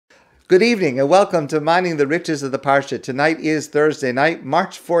Good evening and welcome to Mining the Riches of the Parsha. Tonight is Thursday night,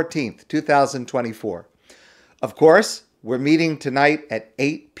 March 14th, 2024. Of course, we're meeting tonight at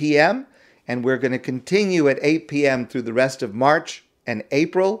 8 p.m. and we're going to continue at 8 p.m. through the rest of March and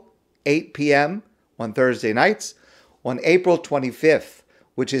April, 8 p.m. on Thursday nights. On April 25th,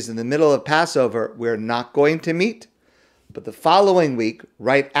 which is in the middle of Passover, we're not going to meet. But the following week,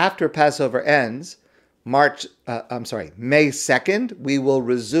 right after Passover ends, May 2nd, we will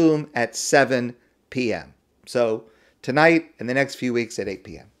resume at 7 p.m. So tonight and the next few weeks at 8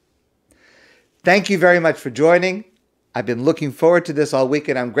 p.m. Thank you very much for joining. I've been looking forward to this all week,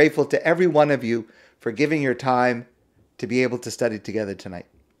 and I'm grateful to every one of you for giving your time to be able to study together tonight.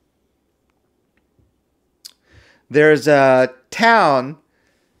 There's a town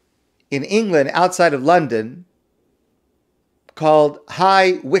in England outside of London called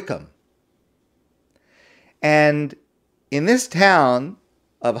High Wycombe. And in this town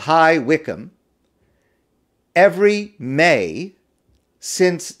of High Wycombe, every May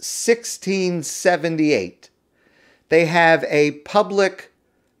since 1678, they have a public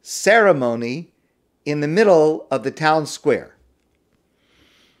ceremony in the middle of the town square.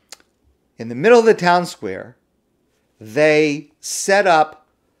 In the middle of the town square, they set up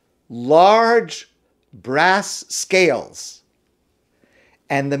large brass scales,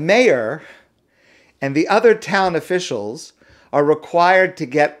 and the mayor and the other town officials are required to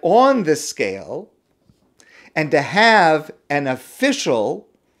get on the scale and to have an official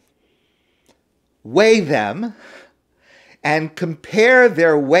weigh them and compare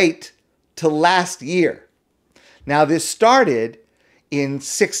their weight to last year. Now, this started in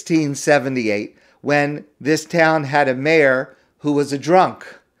 1678 when this town had a mayor who was a drunk,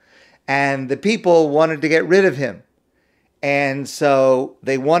 and the people wanted to get rid of him. And so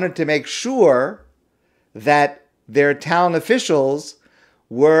they wanted to make sure that their town officials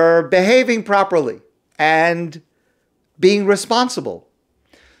were behaving properly and being responsible.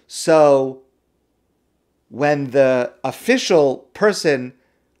 So when the official person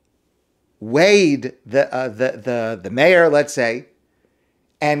weighed the mayor, let's say,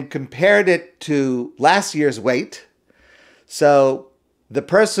 and compared it to last year's weight, so the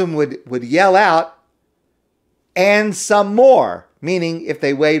person would yell out, "and some more," meaning if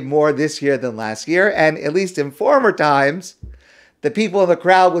they weighed more this year than last year. And at least in former times, the people in the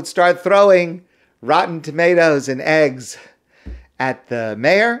crowd would start throwing rotten tomatoes and eggs at the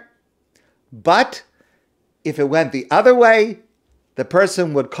mayor. But if it went the other way, the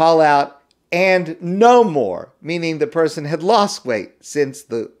person would call out, "and no more," meaning the person had lost weight since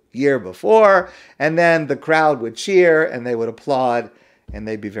the year before. And then the crowd would cheer and they would applaud and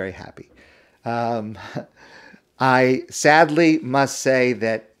they'd be very happy. I sadly must say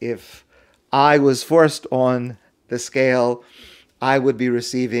that if I was forced on the scale, I would be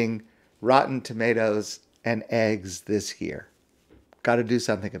receiving rotten tomatoes and eggs this year. Got to do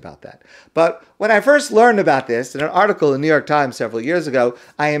something about that. But when I first learned about this in an article in the New York Times several years ago,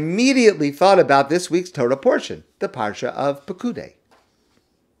 I immediately thought about this week's Torah portion, the Parsha of Pekudei.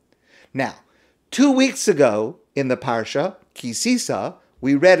 Now, 2 weeks ago in the Parsha, Kisisa,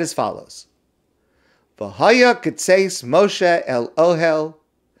 we read as follows. V'haya ketzeis Moshe el ohel,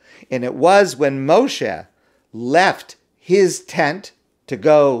 and it was when Moshe left his tent to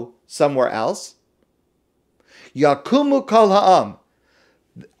go somewhere else. Yakumu kol ha'am,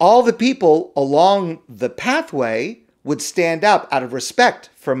 all the people along the pathway would stand up out of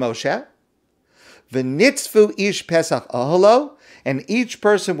respect for Moshe. V'nitzvu ish pesach ohelo, and each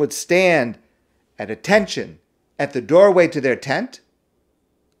person would stand at attention at the doorway to their tent.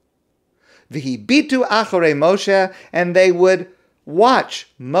 V'hibitu acharei Moshe, and they would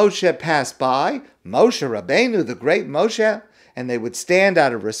watch Moshe pass by, Moshe Rabbeinu, the great Moshe, and they would stand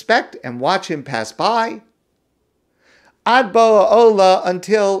out of respect and watch him pass by. Ad boa ola,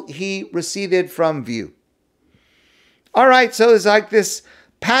 until he receded from view. All right, so it's like this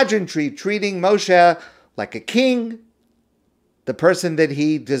pageantry, treating Moshe like a king, the person that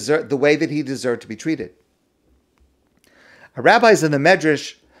he deserved, the way that he deserved to be treated. Our rabbis in the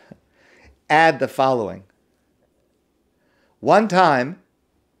Medrash add the following. One time,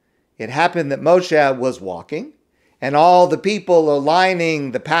 it happened that Moshe was walking, and all the people are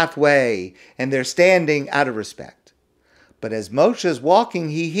lining the pathway, and they're standing out of respect. But as Moshe's walking,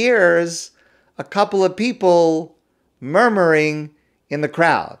 he hears a couple of people murmuring in the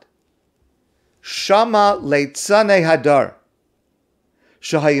crowd. Shama leitzane hadar,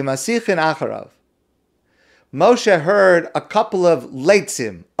 shahayimasichin acharav. Moshe heard a couple of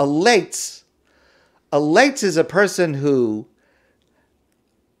leitzim. A leitz is a person who,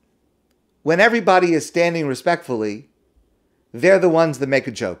 when everybody is standing respectfully, they're the ones that make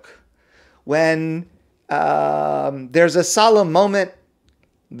a joke. when there's a solemn moment,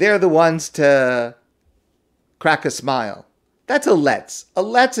 they're the ones to crack a smile. That's a letz. A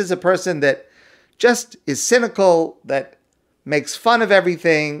letz is a person that just is cynical, that makes fun of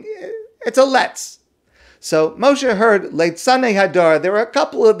everything. It's a letz. So Moshe heard leitzanei hadar. There were a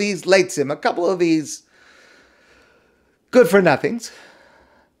couple of these leitzim, a couple of these good-for-nothings.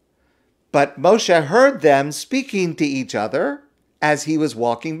 But Moshe heard them speaking to each other as he was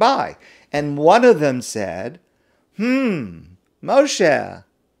walking by. And one of them said, Moshe,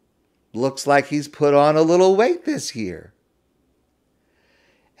 looks like he's put on a little weight this year.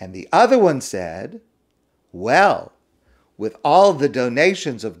 And the other one said, well, with all the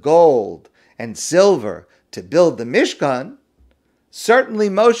donations of gold and silver to build the Mishkan, certainly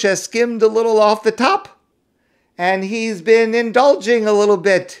Moshe skimmed a little off the top, and he's been indulging a little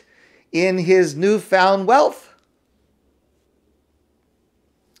bit in his newfound wealth.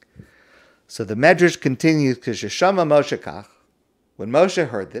 So the Medrash continues, K'sheshama Moshe kach. When Moshe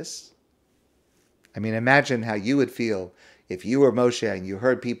heard this, I mean, imagine how you would feel if you were Moshe and you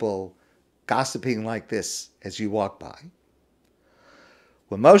heard people gossiping like this as you walk by.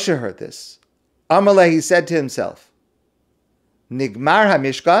 When Moshe heard this, Amaleh, he said to himself, Nigmar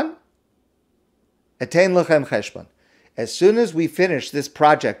ha-Mishkan, etein lochem cheshbon. As soon as we finish this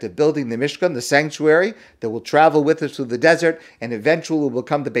project of building the Mishkan, the sanctuary that will travel with us through the desert and eventually will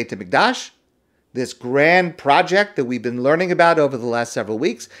become the Beit HaMikdash, this grand project that we've been learning about over the last several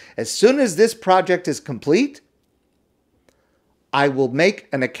weeks, as soon as this project is complete, I will make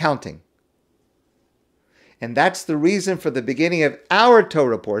an accounting. And that's the reason for the beginning of our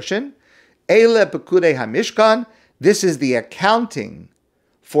Torah portion, Eile Pekudei HaMishkan. This is the accounting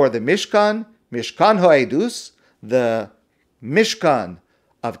for the Mishkan, Mishkan Ho'edus, the Mishkan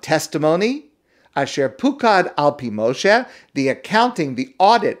of testimony, Asher Pukad al pi Moshe. The accounting, the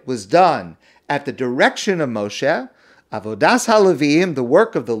audit was done at the direction of Moshe. Avodas HaLevim, the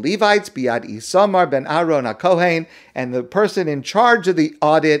work of the Levites, Biad Isamar ben Aaron HaKohen, and the person in charge of the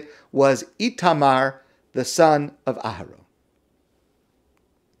audit was Itamar, the son of Aharon.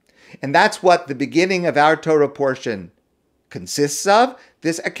 And that's what the beginning of our Torah portion consists of,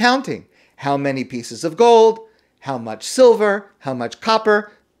 this accounting. How many pieces of gold, how much silver, how much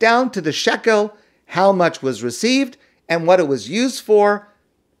copper, down to the shekel, how much was received, and what it was used for,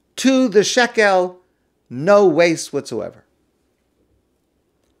 to the shekel, no waste whatsoever.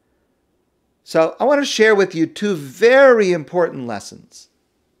 So I want to share with you two very important lessons,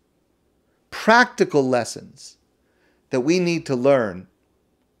 practical lessons that we need to learn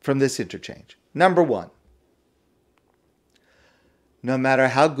from this interchange. Number one, no matter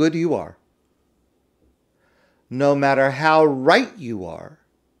how good you are, no matter how right you are,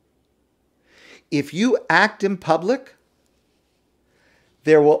 if you act in public,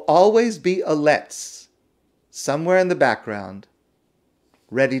 there will always be a letz somewhere in the background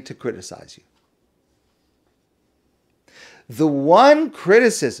ready to criticize you. The one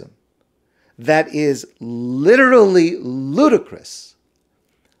criticism that is literally ludicrous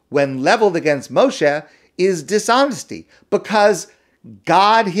when leveled against Moshe is dishonesty, because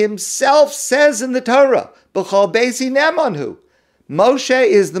God himself says in the Torah, B'chol beisi ne'emanhu, Moshe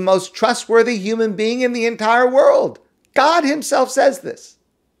is the most trustworthy human being in the entire world. God himself says this.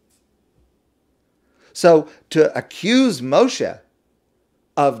 So to accuse Moshe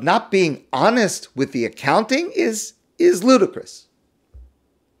of not being honest with the accounting is ludicrous.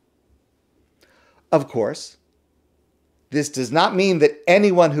 Of course, this does not mean that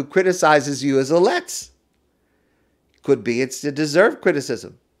anyone who criticizes you is a letz. Could be it's to deserve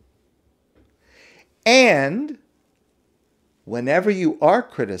criticism. And whenever you are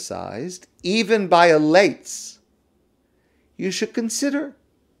criticized, even by a letz, you should consider,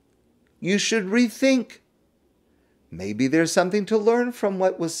 you should rethink. Maybe there's something to learn from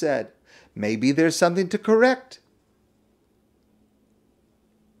what was said. Maybe there's something to correct.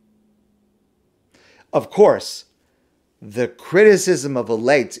 Of course, the criticism of a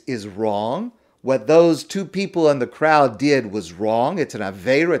letz is wrong. What those two people in the crowd did was wrong. It's an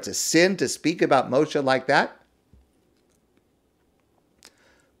aveira, it's a sin to speak about Moshe like that.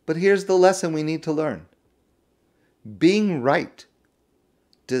 But here's the lesson we need to learn. Being right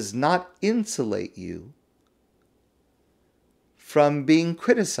does not insulate you from being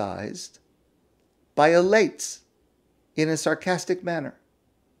criticized by a letz in a sarcastic manner.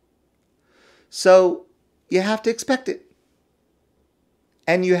 So you have to expect it.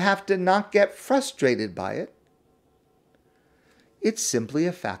 And you have to not get frustrated by it. It's simply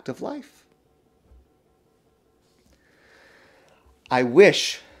a fact of life. I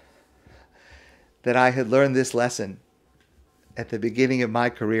wish that I had learned this lesson at the beginning of my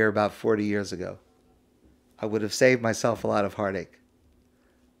career about 40 years ago. I would have saved myself a lot of heartache.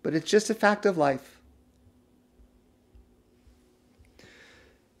 But it's just a fact of life.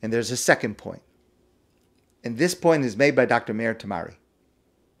 And there's a second point. And this point is made by Dr. Meir Tamari.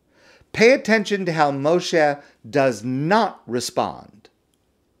 Pay attention to how Moshe does not respond.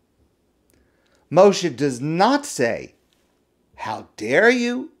 Moshe does not say, "How dare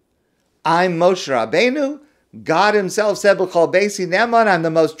you? I'm Moshe Rabbeinu. God himself said, B'chol Beisi Ne'eman, I'm the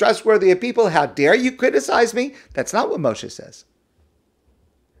most trustworthy of people. How dare you criticize me?" That's not what Moshe says.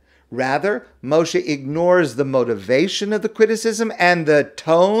 Rather, Moshe ignores the motivation of the criticism and the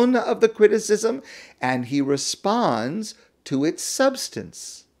tone of the criticism, and he responds to its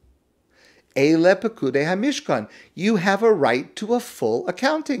substance. Ele Pekudei HaMishkan, you have a right to a full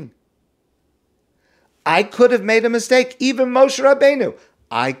accounting. I could have made a mistake, even Moshe Rabbeinu.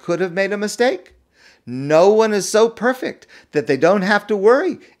 I could have made a mistake. No one is so perfect that they don't have to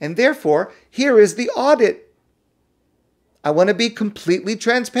worry, and therefore, here is the audit. I want to be completely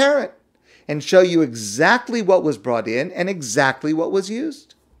transparent and show you exactly what was brought in and exactly what was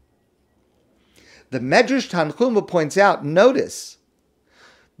used. The Medrash Tanchuma points out, notice,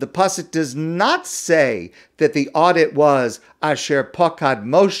 the pasuk does not say that the audit was Asher Pokad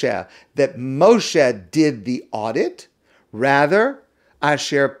Moshe, that Moshe did the audit. Rather,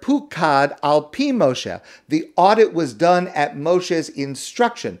 Asher Pukad al Pi Moshe. The audit was done at Moshe's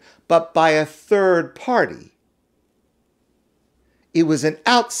instruction, but by a third party. It was an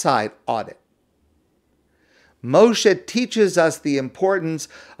outside audit. Moshe teaches us the importance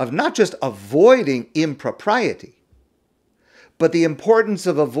of not just avoiding impropriety, but the importance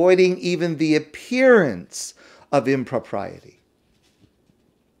of avoiding even the appearance of impropriety.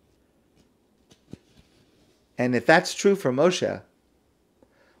 And if that's true for Moshe,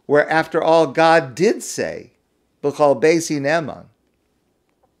 where after all God did say, B'chol Beisi Ne'eman,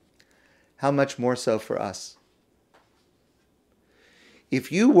 how much more so for us? If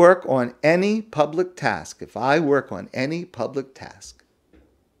you work on any public task, if I work on any public task,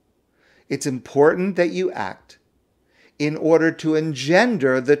 it's important that you act in order to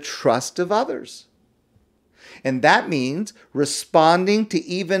engender the trust of others. And that means responding to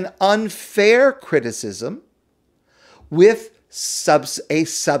even unfair criticism with a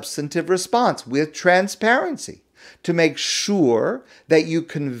substantive response, with transparency, to make sure that you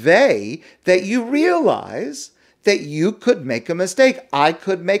convey that you realize that you could make a mistake. I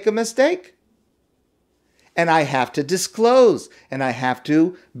could make a mistake. And I have to disclose, and I have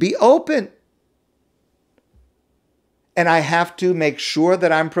to be open. And I have to make sure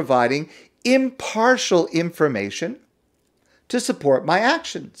that I'm providing impartial information to support my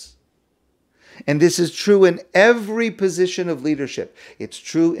actions. And this is true in every position of leadership. It's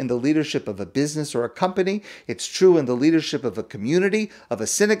true in the leadership of a business or a company. It's true in the leadership of a community, of a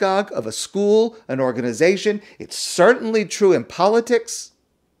synagogue, of a school, an organization. It's certainly true in politics.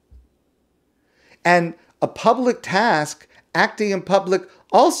 And a public task, acting in public,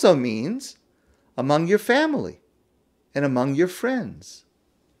 also means among your family and among your friends.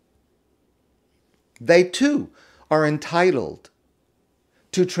 They too are entitled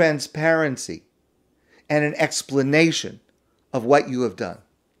to transparency and an explanation of what you have done.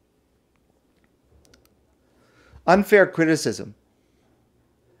 Unfair criticism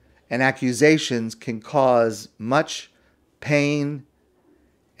and accusations can cause much pain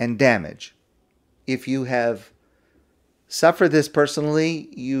and damage. If you have suffered this personally,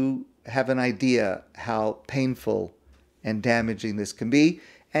 you have an idea how painful and damaging this can be,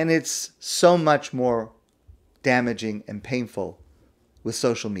 and it's so much more damaging and painful with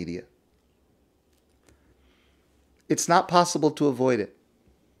social media. It's not possible to avoid it.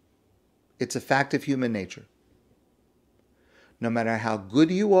 It's a fact of human nature. No matter how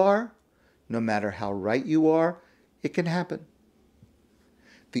good you are, no matter how right you are, it can happen.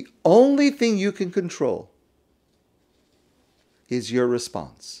 The only thing you can control is your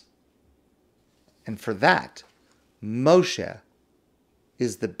response. And for that, Moshe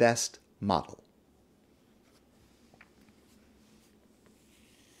is the best model.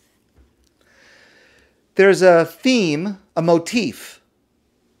 There's a theme, a motif,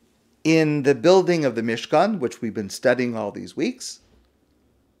 in the building of the Mishkan, which we've been studying all these weeks.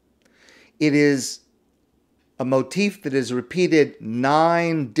 It is a motif that is repeated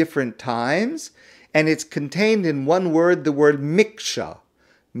 9 different times, and it's contained in one word, the word Miksheh.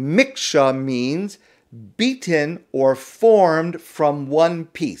 Miksheh means beaten or formed from one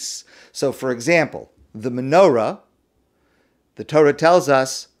piece. So, for example, the menorah, the Torah tells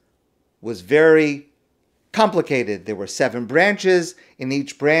us, was very complicated. There were 7 branches, and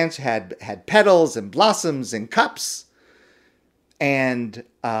each branch had petals and blossoms and cups. and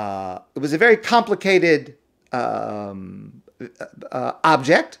it was a very complicated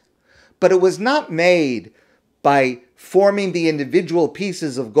object, but it was not made by forming the individual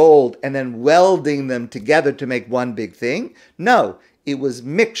pieces of gold and then welding them together to make one big thing. No, it was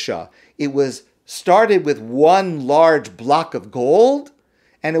Miksheh. It was started with one large block of gold,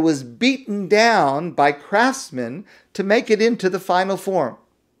 and it was beaten down by craftsmen to make it into the final form,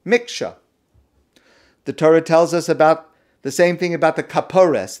 Miksheh. The Torah tells us about the same thing about the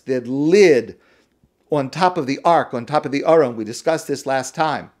kapores, the lid on top of the ark, on top of the aron. We discussed this last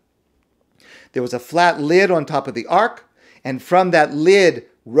time. There was a flat lid on top of the ark, and from that lid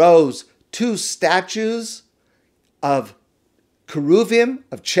rose two statues of cheruvim,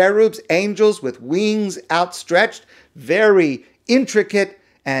 of cherubs, angels with wings outstretched, very intricate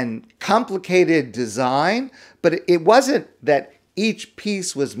and complicated design. But it wasn't that each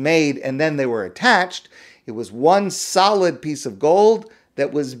piece was made and then they were attached. It was one solid piece of gold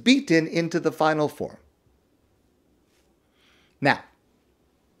that was beaten into the final form. Now,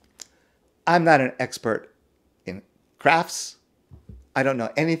 I'm not an expert in crafts. I don't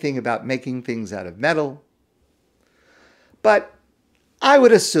know anything about making things out of metal. But I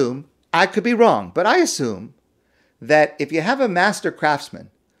would assume, I could be wrong, but I assume that if you have a master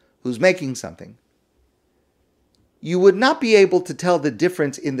craftsman who's making something, you would not be able to tell the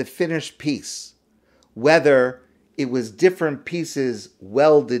difference in the finished piece, whether it was different pieces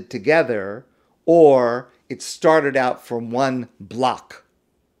welded together or it started out from one block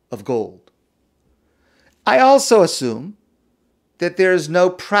of gold. I also assume that there's no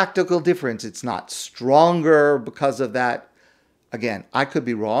practical difference. It's not stronger because of that. Again, I could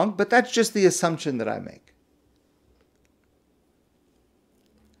be wrong, but that's just the assumption that I make.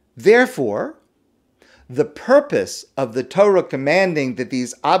 Therefore, the purpose of the Torah commanding that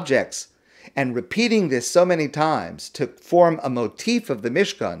these objects, and repeating this so many times to form a motif of the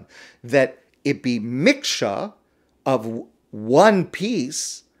Mishkan, that it be Miksheh of one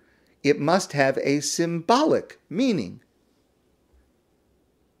piece, it must have a symbolic meaning.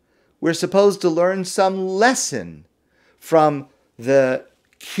 We're supposed to learn some lesson from the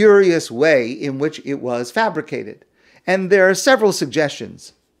curious way in which it was fabricated. And there are several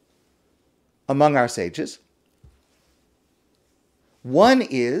suggestions among our sages. One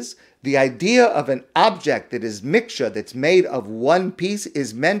is the idea of an object that is Miksheh, that's made of one piece,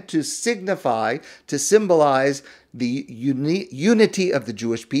 is meant to signify, to symbolize the unity of the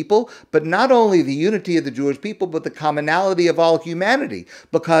Jewish people, but not only the unity of the Jewish people, but the commonality of all humanity,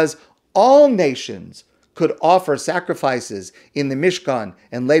 because all nations could offer sacrifices in the Mishkan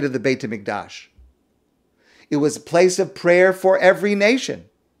and later the Beit HaMikdash. It was a place of prayer for every nation.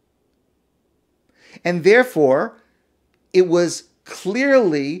 And therefore, it was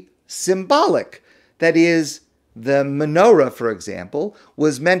clearly symbolic. That is, the menorah, for example,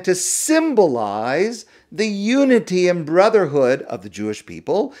 was meant to symbolize the unity and brotherhood of the Jewish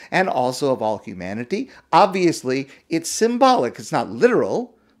people and also of all humanity. Obviously, it's symbolic. It's not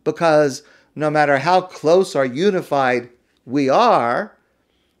literal, because no matter how close or unified we are,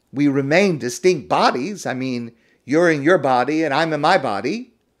 we remain distinct bodies. I mean, you're in your body and I'm in my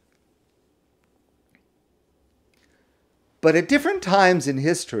body. But at different times in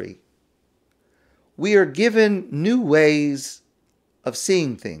history, we are given new ways of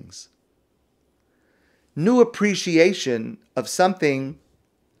seeing things, new appreciation of something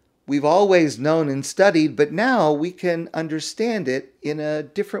we've always known and studied, but now we can understand it in a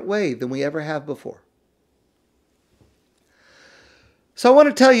different way than we ever have before. So I want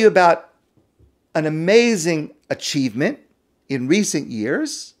to tell you about an amazing achievement in recent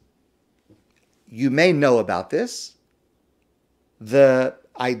years. You may know about this. The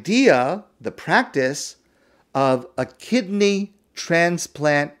idea, the practice of a kidney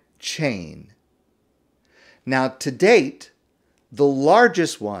transplant chain. Now, to date, the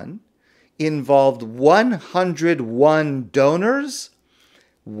largest one involved 101 donors,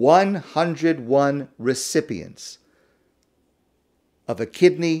 101 recipients of a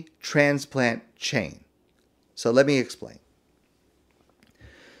kidney transplant chain. So let me explain.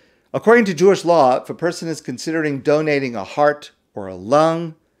 According to Jewish law, if a person is considering donating a heart or a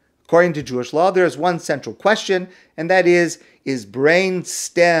lung, according to Jewish law, there is one central question, and that is brain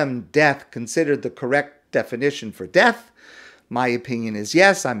stem death considered the correct definition for death? My opinion is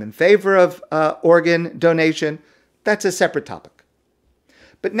yes, I'm in favor of organ donation. That's a separate topic.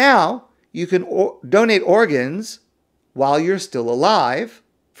 But now, you can donate organs while you're still alive.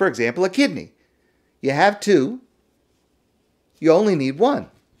 For example, a kidney. You have two, you only need one.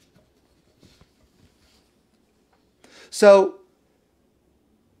 So,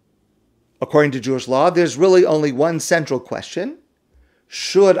 according to Jewish law, there's really only one central question,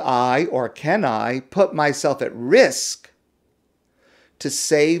 should I or can I put myself at risk to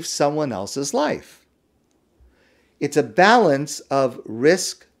save someone else's life? It's a balance of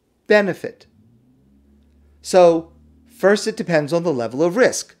risk-benefit. So, first it depends on the level of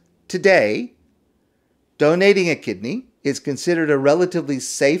risk. Today, donating a kidney is considered a relatively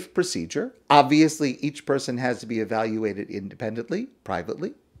safe procedure. Obviously, each person has to be evaluated independently,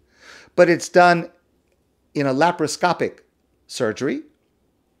 privately, but it's done in a laparoscopic surgery.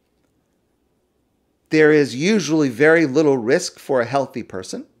 There is usually very little risk for a healthy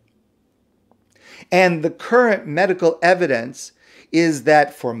person. And the current medical evidence is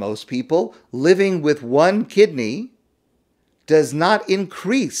that for most people, living with one kidney does not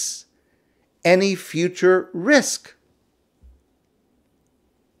increase any future risk.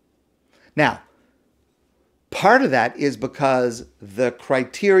 Now, part of that is because the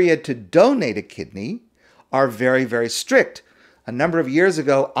criteria to donate a kidney are very, very strict. A number of years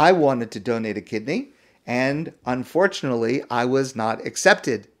ago, I wanted to donate a kidney, and unfortunately, I was not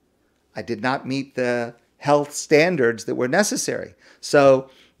accepted. I did not meet the health standards that were necessary. So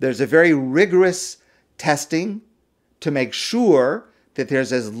there's a very rigorous testing to make sure that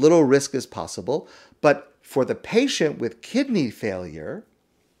there's as little risk as possible. But for the patient with kidney failure,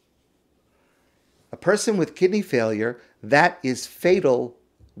 a person with kidney failure, that is fatal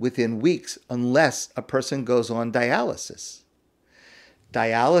within weeks unless a person goes on dialysis.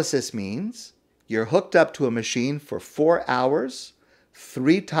 Dialysis means you're hooked up to a machine for 4 hours,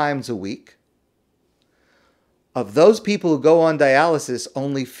 3 times a week. Of those people who go on dialysis,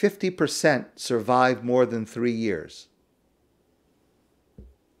 only 50% survive more than 3 years.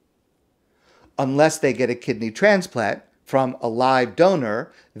 Unless they get a kidney transplant from a live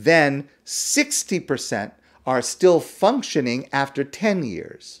donor, then 60% are still functioning after 10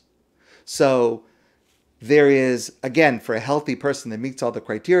 years. So there is, again, for a healthy person that meets all the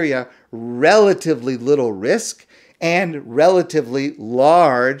criteria, relatively little risk and relatively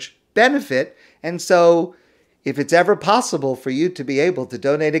large benefit. And so if it's ever possible for you to be able to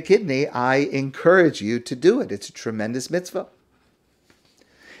donate a kidney, I encourage you to do it. It's a tremendous mitzvah.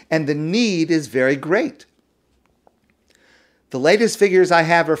 And the need is very great. The latest figures I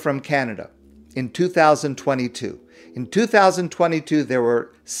have are from Canada in 2022. In 2022, there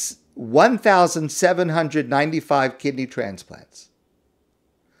were 1,795 kidney transplants.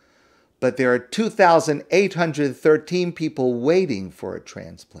 But there are 2,813 people waiting for a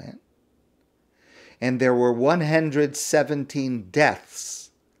transplant. And there were 117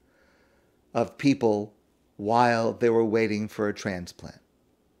 deaths of people while they were waiting for a transplant.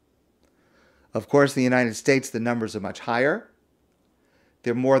 Of course, in the United States, the numbers are much higher.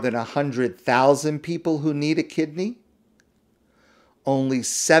 There are more than 100,000 people who need a kidney. Only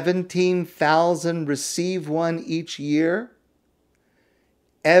 17,000 receive one each year.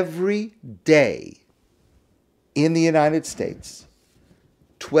 Every day in the United States,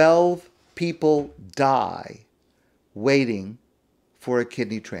 12 people die waiting for a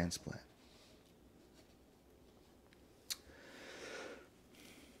kidney transplant.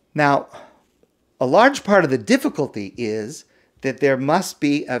 Now, a large part of the difficulty is that there must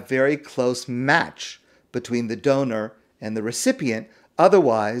be a very close match between the donor and the recipient.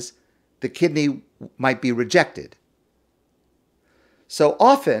 Otherwise, the kidney might be rejected. So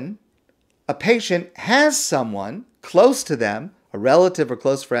often, a patient has someone close to them, a relative or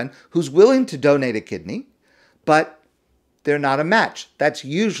close friend, who's willing to donate a kidney, but they're not a match. That's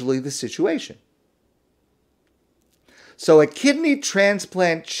usually the situation. So a kidney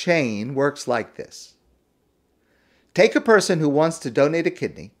transplant chain works like this. Take a person who wants to donate a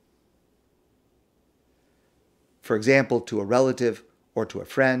kidney, for example, to a relative or to a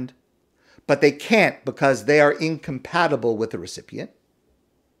friend, but they can't because they are incompatible with the recipient.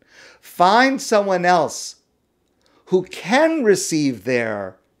 Find someone else who can receive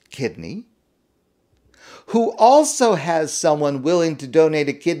their kidney, who also has someone willing to donate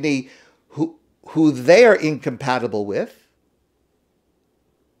a kidney who they are incompatible with.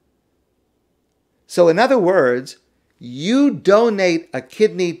 So in other words, you donate a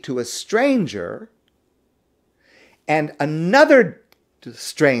kidney to a stranger, and another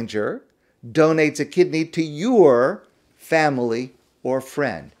stranger donates a kidney to your family or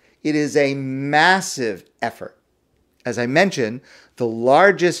friend. It is a massive effort. As I mentioned, the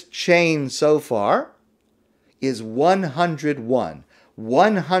largest chain so far is 101.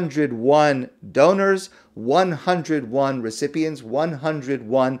 101 donors, 101 recipients,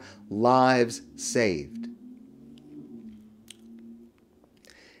 101 lives saved.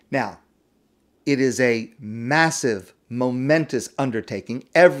 Now, it is a massive, momentous undertaking.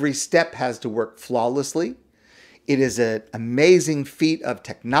 Every step has to work flawlessly. It is an amazing feat of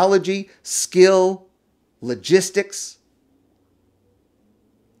technology, skill, logistics.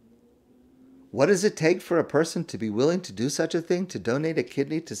 What does it take for a person to be willing to do such a thing, to donate a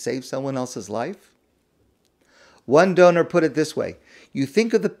kidney to save someone else's life? One donor put it this way: you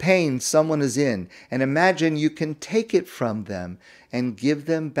think of the pain someone is in and imagine you can take it from them and give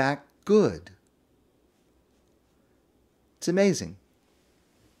them back good. It's amazing.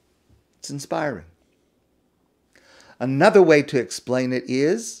 It's inspiring. Another way to explain it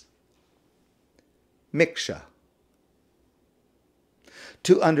is Miksheh.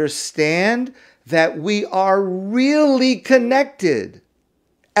 To understand that we are really connected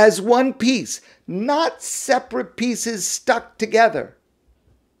as one piece, not separate pieces stuck together.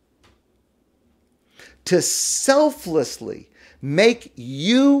 To selflessly make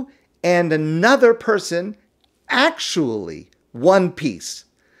you and another person actually one piece.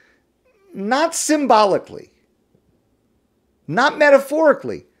 Not symbolically, not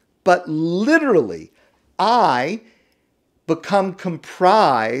metaphorically, but literally. I become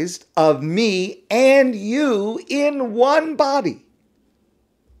comprised of me and you in one body.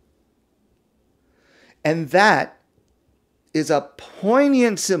 And that is a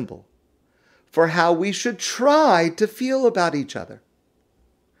poignant symbol for how we should try to feel about each other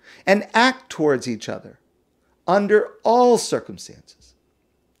and act towards each other under all circumstances.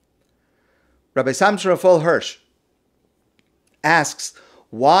 Rabbi Samson Raphael Hirsch asks,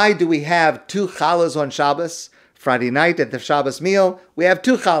 why do we have 2 challahs on Shabbos? Friday night at the Shabbos meal, we have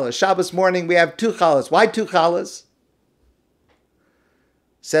 2 challahs. Shabbos morning, we have 2 challahs. Why 2 challahs?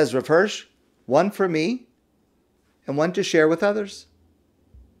 Says Rav Hirsch, 1 for me and 1 to share with others.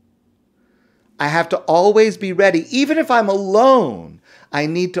 I have to always be ready. Even if I'm alone, I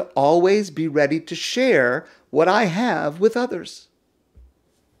need to always be ready to share what I have with others.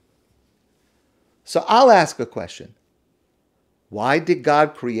 So I'll ask a question. Why did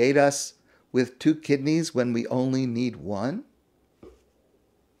God create us with 2 kidneys when we only need 1?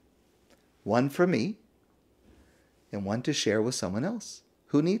 1 for me and 1 to share with someone else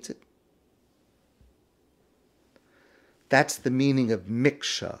who needs it. That's the meaning of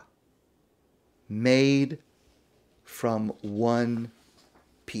Miksheh, made from one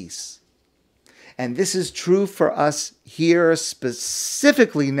piece. And this is true for us here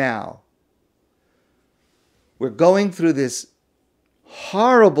specifically now. We're going through this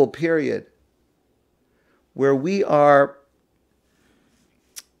horrible period where we are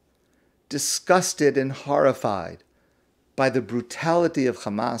disgusted and horrified by the brutality of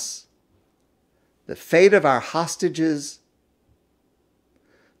Hamas, the fate of our hostages,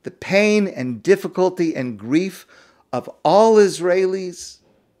 the pain and difficulty and grief of all Israelis,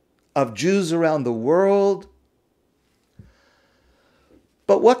 of Jews around the world.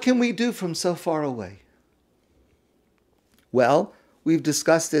 But what can we do from so far away? Well, we've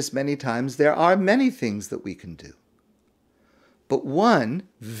discussed this many times. There are many things that we can do. But one,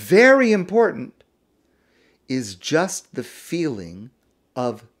 very important, is just the feeling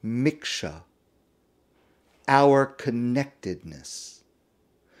of Miksheh, our connectedness.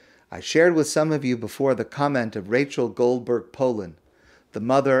 I shared with some of you before the comment of Rachel Goldberg Poland, the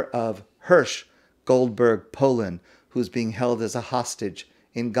mother of Hirsch Goldberg Poland, who's being held as a hostage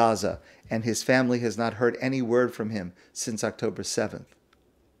in Gaza, and his family has not heard any word from him since October 7th.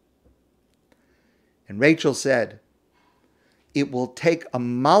 And Rachel said, it will take a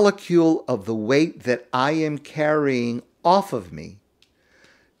molecule of the weight that I am carrying off of me,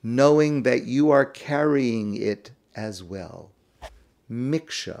 knowing that you are carrying it as well.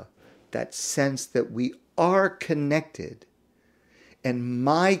 Miksheh, that sense that we are connected, and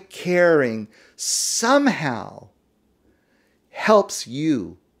my caring somehow helps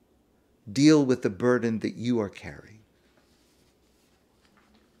you deal with the burden that you are carrying.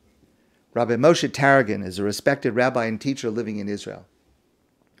 Rabbi Moshe Tarragon is a respected rabbi and teacher living in Israel.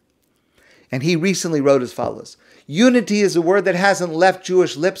 And he recently wrote as follows: unity is a word that hasn't left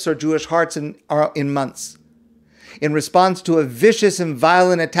Jewish lips or Jewish hearts in months. In response to a vicious and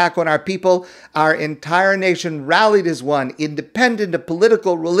violent attack on our people, our entire nation rallied as one, independent of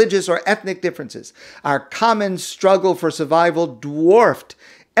political, religious, or ethnic differences. Our common struggle for survival dwarfed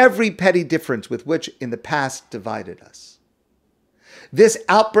every petty difference with which in the past divided us. This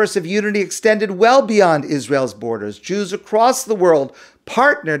outburst of unity extended well beyond Israel's borders. Jews across the world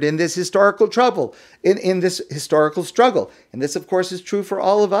partnered in this historical trouble, in this historical struggle. And this, of course, is true for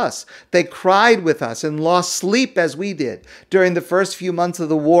all of us. They cried with us and lost sleep as we did. During the first few months of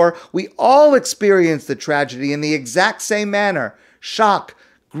the war, we all experienced the tragedy in the exact same manner: shock,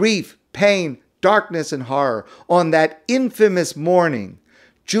 grief, pain, darkness, and horror. On that infamous morning,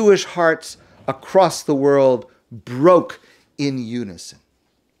 Jewish hearts across the world broke in unison.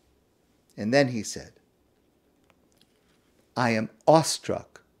 And then he said, I am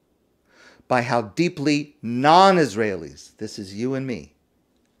awestruck by how deeply non-Israelis, this is you and me,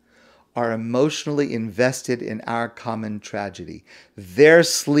 are emotionally invested in our common tragedy. Their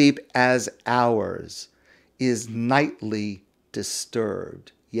sleep as ours is nightly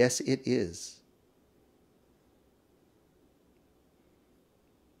disturbed. Yes, it is.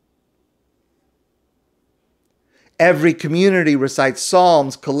 Every community recites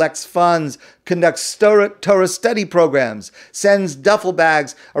psalms, collects funds, conducts Torah study programs, sends duffel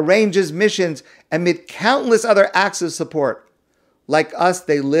bags, arranges missions, amid countless other acts of support. Like us,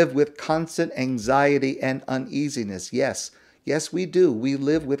 they live with constant anxiety and uneasiness. Yes, we do. We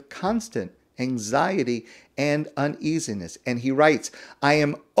live with constant anxiety and uneasiness. And he writes, I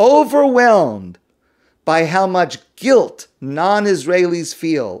am overwhelmed by how much guilt non-Israelis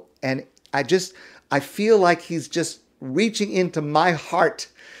feel. And I feel like he's just reaching into my heart,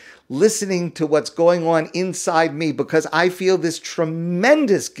 listening to what's going on inside me, because I feel this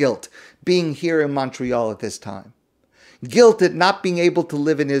tremendous guilt being here in Montreal at this time. Guilt at not being able to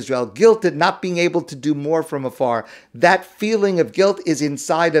live in Israel, guilt at not being able to do more from afar. That feeling of guilt is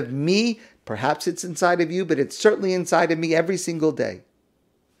inside of me. Perhaps it's inside of you, but it's certainly inside of me every single day.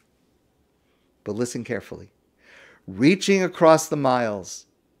 But listen carefully. Reaching across the miles,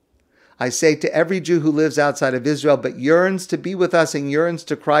 I say to every Jew who lives outside of Israel but yearns to be with us and yearns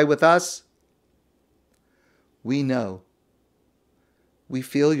to cry with us, we know, we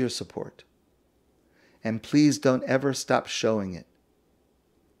feel your support. And please don't ever stop showing it.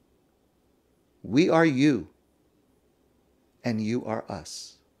 We are you, and you are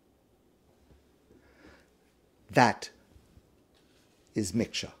us. That is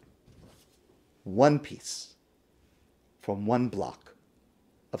Miksheh. One piece from one block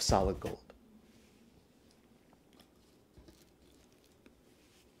of solid gold.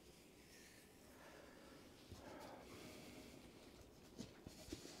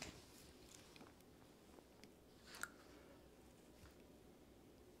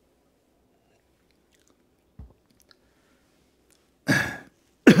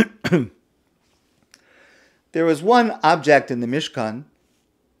 There was one object in the Mishkan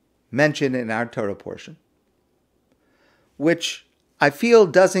mentioned in our Torah portion, which I feel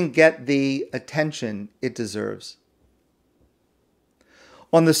doesn't get the attention it deserves.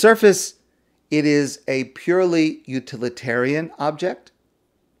 On the surface, it is a purely utilitarian object,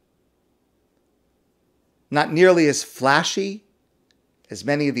 not nearly as flashy as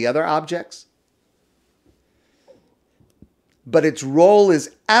many of the other objects, but its role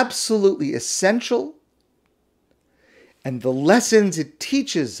is absolutely essential, and the lessons it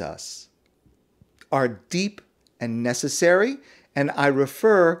teaches us are deep and necessary, and I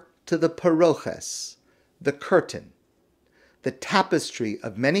refer to the Paroches, the curtain, the tapestry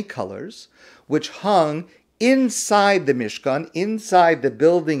of many colors, which hung inside the Mishkan, inside the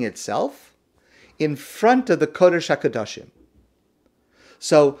building itself, in front of the Kodesh HaKadoshim.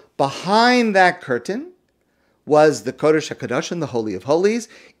 So behind that curtain was the Kodesh HaKadoshim, the Holy of Holies.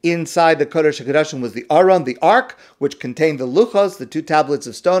 Inside the Kodesh HaKadoshim was the Aron, the Ark, which contained the Luchos, the 2 tablets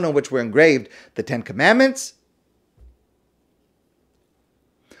of stone on which were engraved the 10 Commandments.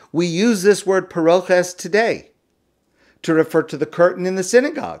 We use this word Paroches today to refer to the curtain in the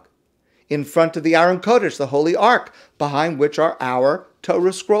synagogue, in front of the Aron Kodesh, the Holy Ark, behind which are our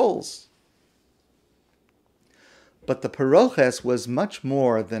Torah scrolls. But the Paroches was much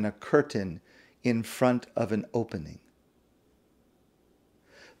more than a curtain in front of an opening.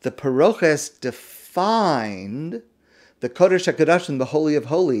 The Paroches defined the Kodesh HaKadoshim, the Holy of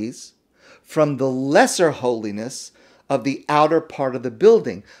Holies, from the lesser holiness of the outer part of the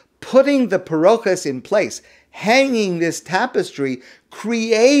building. Putting the Paroches in place, hanging this tapestry,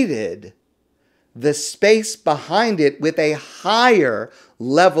 created the space behind it with a higher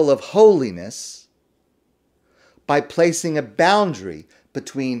level of holiness by placing a boundary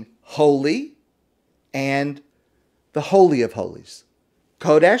between holy and the Holy of Holies,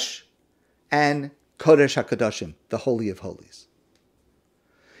 Kodesh and Kodesh HaKadoshim, the Holy of Holies.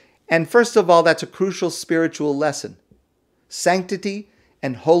 And first of all, that's a crucial spiritual lesson. Sanctity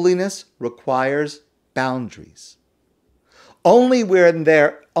and holiness requires boundaries. Only when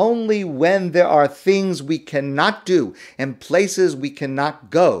there are things we cannot do and places we cannot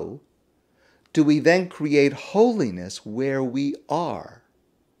go, do we then create holiness where we are.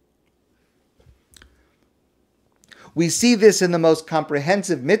 We see this in the most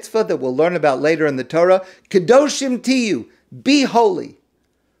comprehensive mitzvah that we'll learn about later in the Torah, Kedoshim Tiyu, be holy.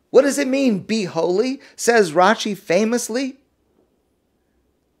 What does it mean, be holy? Says Rashi famously,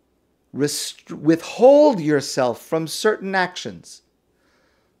 withhold yourself from certain actions.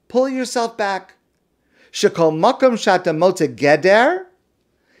 Pull yourself back. Shekol makom shata motze geder,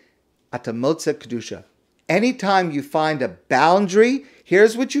 ata motze kedusha. Anytime you find a boundary,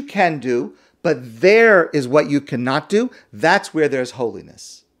 here's what you can do, but there is what you cannot do, that's where there's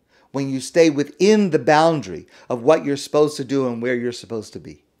holiness. When you stay within the boundary of what you're supposed to do and where you're supposed to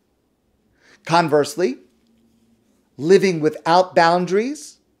be. Conversely, living without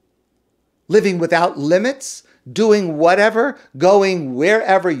boundaries, living without limits, doing whatever, going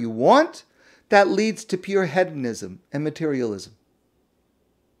wherever you want, that leads to pure hedonism and materialism.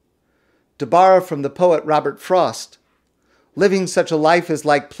 To borrow from the poet Robert Frost, living such a life is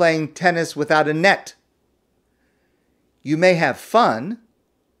like playing tennis without a net. You may have fun,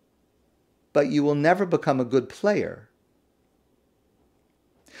 but you will never become a good player.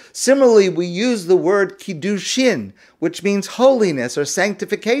 Similarly, we use the word kiddushin, which means holiness or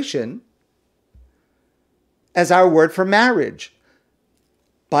sanctification, as our word for marriage.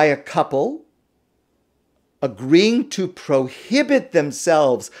 By a couple agreeing to prohibit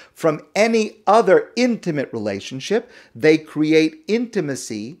themselves from any other intimate relationship, they create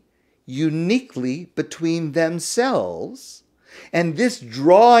intimacy uniquely between themselves. And this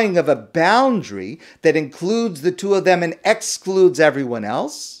drawing of a boundary that includes the two of them and excludes everyone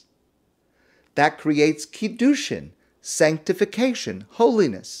else, that creates kiddushin, sanctification,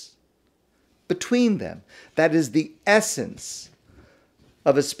 holiness between them. That is the essence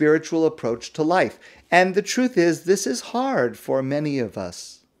of a spiritual approach to life. And the truth is, this is hard for many of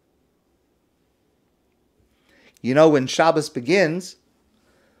us. You know, when Shabbos begins,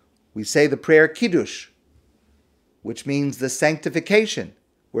 we say the prayer Kiddush, which means the sanctification.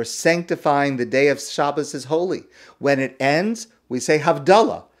 We're sanctifying the day of Shabbos as holy. When it ends, we say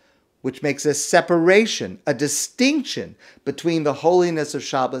Havdalah, which makes a separation, a distinction between the holiness of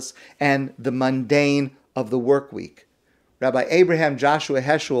Shabbos and the mundane of the work week. Rabbi Abraham Joshua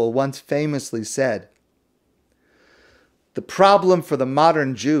Heschel once famously said, "The problem for the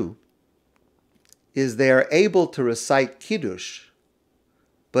modern Jew is they are able to recite Kiddush,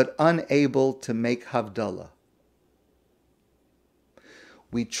 but unable to make Havdalah."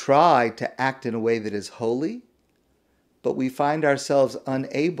 We try to act in a way that is holy, but we find ourselves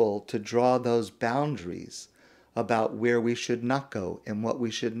unable to draw those boundaries about where we should not go and what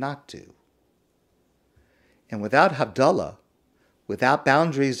we should not do. And without Havdalah, without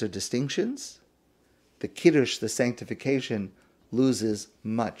boundaries or distinctions, the Kiddush, the sanctification, loses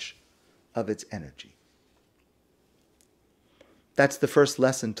much of its energy. That's the first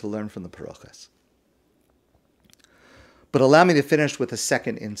lesson to learn from the Paroches. But allow me to finish with a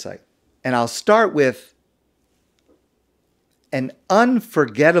second insight. And I'll start with an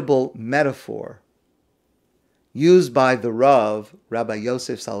unforgettable metaphor used by the Rav, Rabbi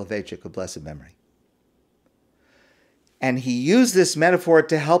Yosef Soloveitchik of blessed memory. And he used this metaphor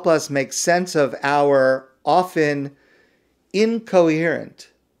to help us make sense of our often incoherent,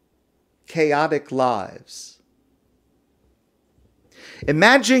 chaotic lives.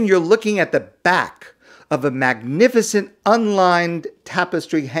 Imagine you're looking at the back of a magnificent unlined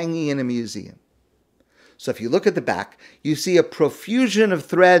tapestry hanging in a museum. So if you look at the back, you see a profusion of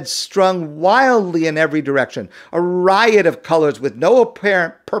threads strung wildly in every direction, a riot of colors with no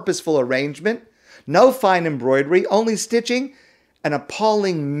apparent purposeful arrangement, no fine embroidery, only stitching, an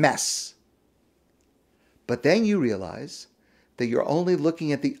appalling mess. But then you realize that you're only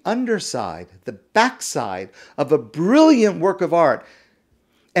looking at the underside, the backside of a brilliant work of art.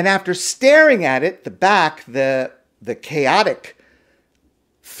 And after staring at it, the back, the chaotic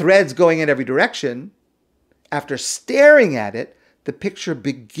threads going in every direction, after staring at it, the picture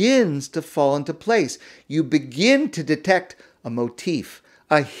begins to fall into place. You begin to detect a motif,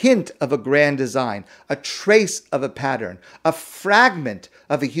 a hint of a grand design, a trace of a pattern, a fragment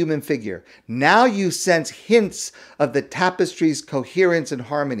of a human figure. Now you sense hints of the tapestry's coherence and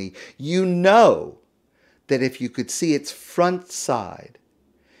harmony. You know that if you could see its front side,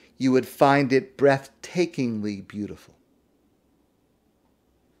 you would find it breathtakingly beautiful.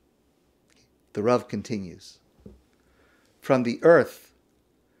 The Rav continues. From the earth,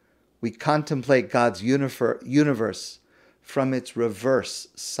 we contemplate God's universe from its reverse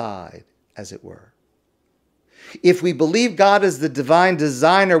side, as it were. If we believe God is the divine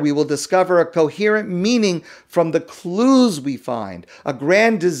designer, we will discover a coherent meaning from the clues we find, a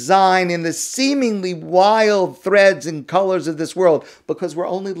grand design in the seemingly wild threads and colors of this world, because we're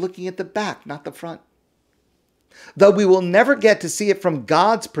only looking at the back, not the front. Though we will never get to see it from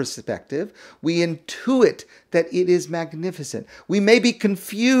God's perspective, we intuit that it is magnificent. We may be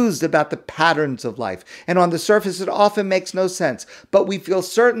confused about the patterns of life, and on the surface it often makes no sense, but we feel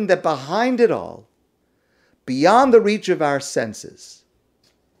certain that behind it all, beyond the reach of our senses,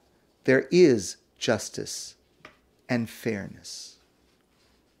 there is justice and fairness.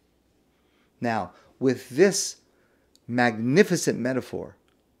 Now, with this magnificent metaphor,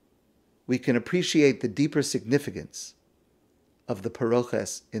 we can appreciate the deeper significance of the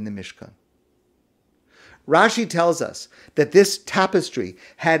Paroches in the Mishkan. Rashi tells us that this tapestry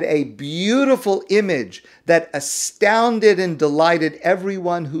had a beautiful image that astounded and delighted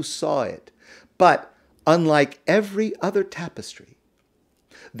everyone who saw it. But unlike every other tapestry,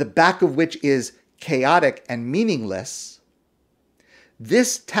 the back of which is chaotic and meaningless,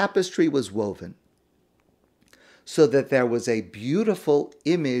 this tapestry was woven so that there was a beautiful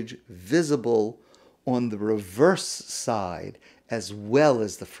image visible on the reverse side as well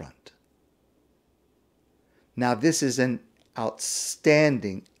as the front. Now, this is an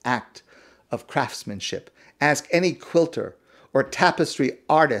outstanding act of craftsmanship. Ask any quilter or tapestry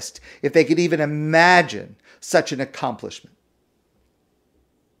artist if they could even imagine such an accomplishment.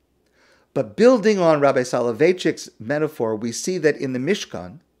 But building on Rabbi Soloveitchik's metaphor, we see that in the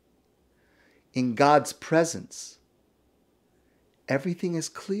Mishkan, in God's presence, everything is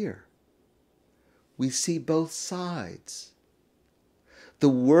clear. We see both sides. The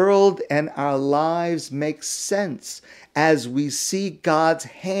world and our lives make sense as we see God's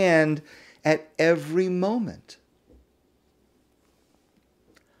hand at every moment.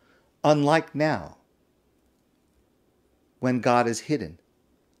 Unlike now, when God is hidden,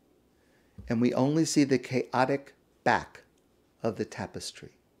 and we only see the chaotic back of the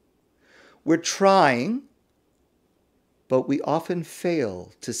tapestry. We're trying, but we often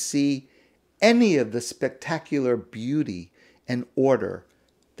fail to see any of the spectacular beauty and order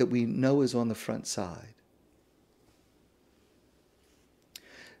that we know is on the front side.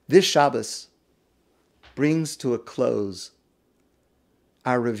 This Shabbos brings to a close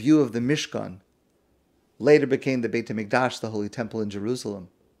our review of the Mishkan, later became the Beit HaMikdash, the Holy Temple in Jerusalem.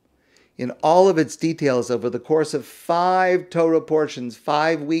 In all of its details, over the course of 5 Torah portions,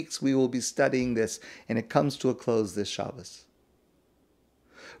 5 weeks, we will be studying this, and it comes to a close this Shabbos.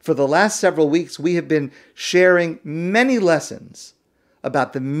 For the last several weeks, we have been sharing many lessons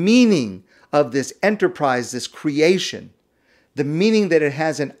about the meaning of this enterprise, this creation, the meaning that it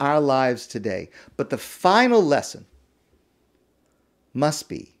has in our lives today. But the final lesson must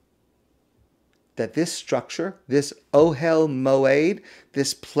be that this structure, this Ohel Moed,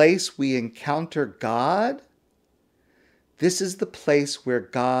 this place we encounter God, this is the place where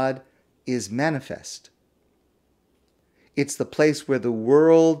God is manifest. It's the place where the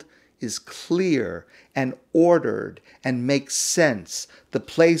world is clear and ordered and makes sense, the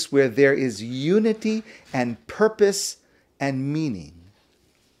place where there is unity and purpose and meaning.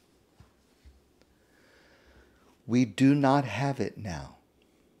 We do not have it now.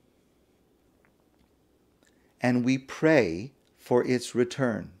 And we pray for its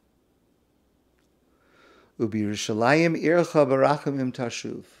return. Ubirushalayim ircha barachamim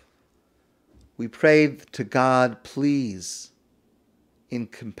tashuv. We prayed to God, please, in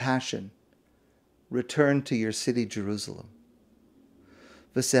compassion, return to your city, Jerusalem.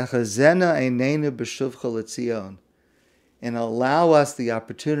 V'sechazena einenu b'shuvcha l'tzion, and allow us the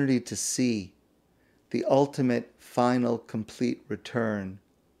opportunity to see the ultimate, final, complete return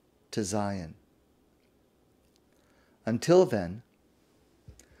to Zion. Until then,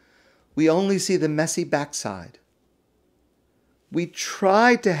 we only see the messy backside. We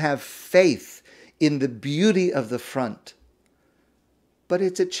try to have faith in the beauty of the front, but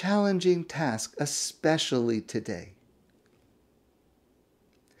it's a challenging task, especially today.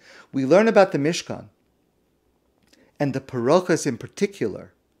 We learn about the Mishkan, and the Paroches in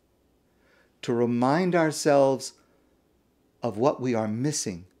particular, to remind ourselves of what we are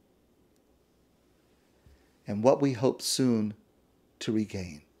missing and what we hope soon to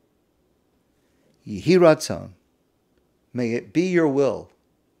regain. Yehi Ratzon, may it be your will,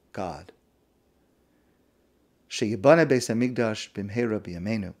 God, sheyibane Beis HaMikdash b'mheira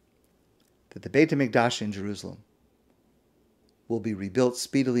b'yameinu, that the Beit HaMikdash in Jerusalem will be rebuilt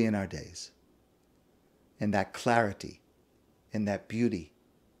speedily in our days, and that clarity, and that beauty,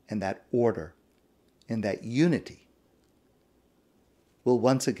 and that order, and that unity will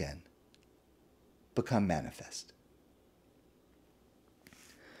once again become manifest.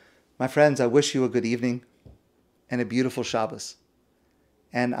 My friends, I wish you a good evening and a beautiful Shabbos,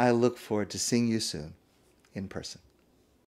 and I look forward to seeing you soon in person.